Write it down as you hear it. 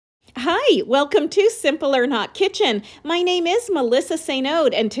Hi, welcome to Simple or Not Kitchen. My name is Melissa St.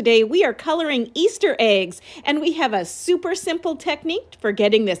 Ode, and today we are coloring Easter eggs, and we have a super simple technique for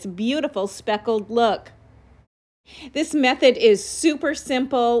getting this beautiful speckled look. This method is super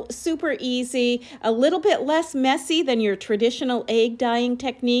simple, super easy, a little bit less messy than your traditional egg dyeing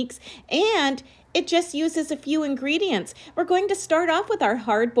techniques, and it just uses a few ingredients. We're going to start off with our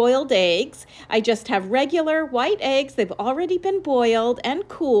hard-boiled eggs. I just have regular white eggs. They've already been boiled and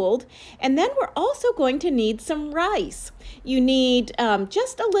cooled. And then we're also going to need some rice. You need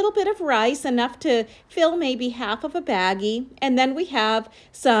just a little bit of rice, enough to fill maybe half of a baggie. And then we have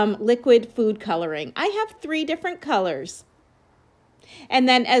some liquid food coloring. I have 3 different colors. And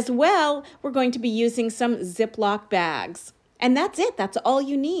then as well, we're going to be using some Ziploc bags. And that's it. That's all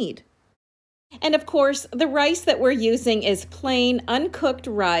you need. And of course, the rice that we're using is plain, uncooked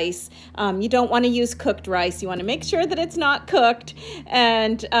rice. You don't want to use cooked rice. You want to make sure that it's not cooked.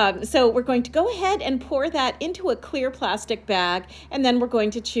 And so we're going to go ahead and pour that into a clear plastic bag, and then we're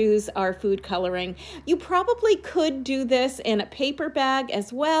going to choose our food coloring. You probably could do this in a paper bag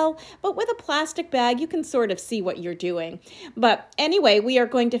as well, but with a plastic bag, you can sort of see what you're doing. But anyway, we are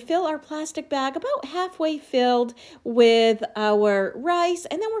going to fill our plastic bag about halfway filled with our rice,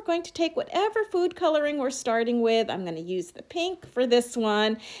 and then we're going to take whatever food coloring we're starting with. I'm going to use the pink for this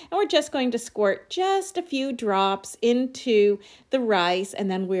one, and we're just going to squirt just a few drops into the rice,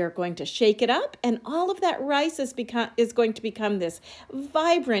 and then we are going to shake it up, and all of that rice is going to become this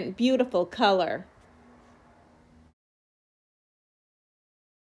vibrant, beautiful color.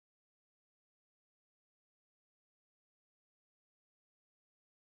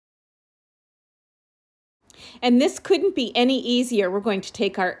 And this couldn't be any easier. We're going to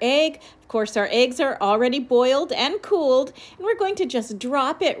take our egg. Of course, our eggs are already boiled and cooled, and we're going to just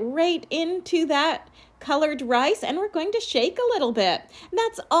drop it right into that colored rice, and we're going to shake a little bit. And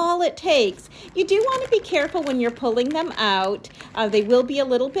that's all it takes. You do want to be careful when you're pulling them out. They will be a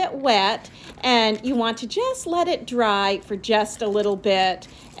little bit wet, and you want to just let it dry for just a little bit,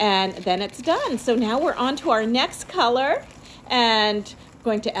 and then it's done. So now we're on to our next color, and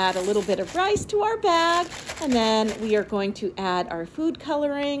going to add a little bit of rice to our bag, and then we are going to add our food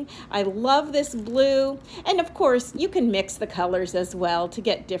coloring. I love this blue, and of course you can mix the colors as well to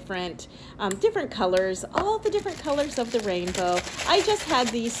get different colors, all the different colors of the rainbow. I just had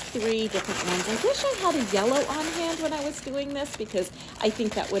these 3 different ones. I wish I had a yellow on hand when I was doing this, because I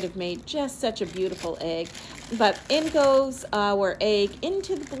think that would have made just such a beautiful egg. But in goes our egg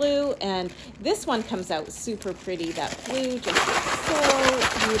into the blue, and this one comes out super pretty. That blue just looks so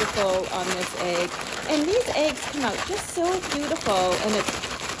beautiful on this egg. And these eggs come out just so beautiful, and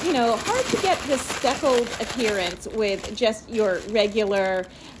it's, you know, hard to get this speckled appearance with just your regular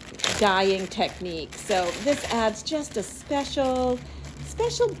dyeing technique. So this adds just a special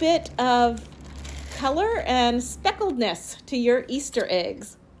bit of color and speckledness to your Easter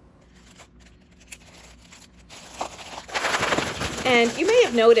eggs. And you may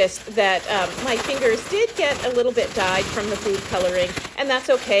have noticed that my fingers did get a little bit dyed from the food coloring, and that's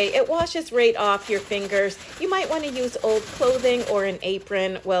okay. It washes right off your fingers. You might want to use old clothing or an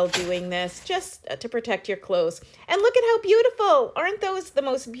apron while doing this, just to protect your clothes. And look at how beautiful! Aren't those the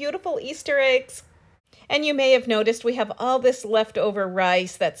most beautiful Easter eggs? And you may have noticed we have all this leftover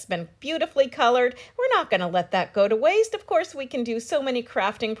rice that's been beautifully colored. We're not going to let that go to waste. Of course, we can do so many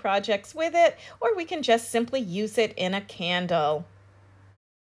crafting projects with it, or we can just simply use it in a candle.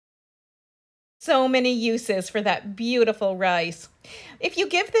 So many uses for that beautiful rice. If you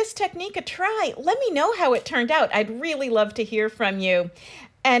give this technique a try, let me know how it turned out. I'd really love to hear from you.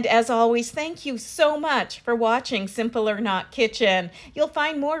 And as always, thank you so much for watching Simple or Not Kitchen. You'll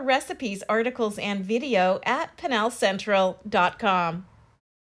find more recipes, articles, and video at PenelCentral.com.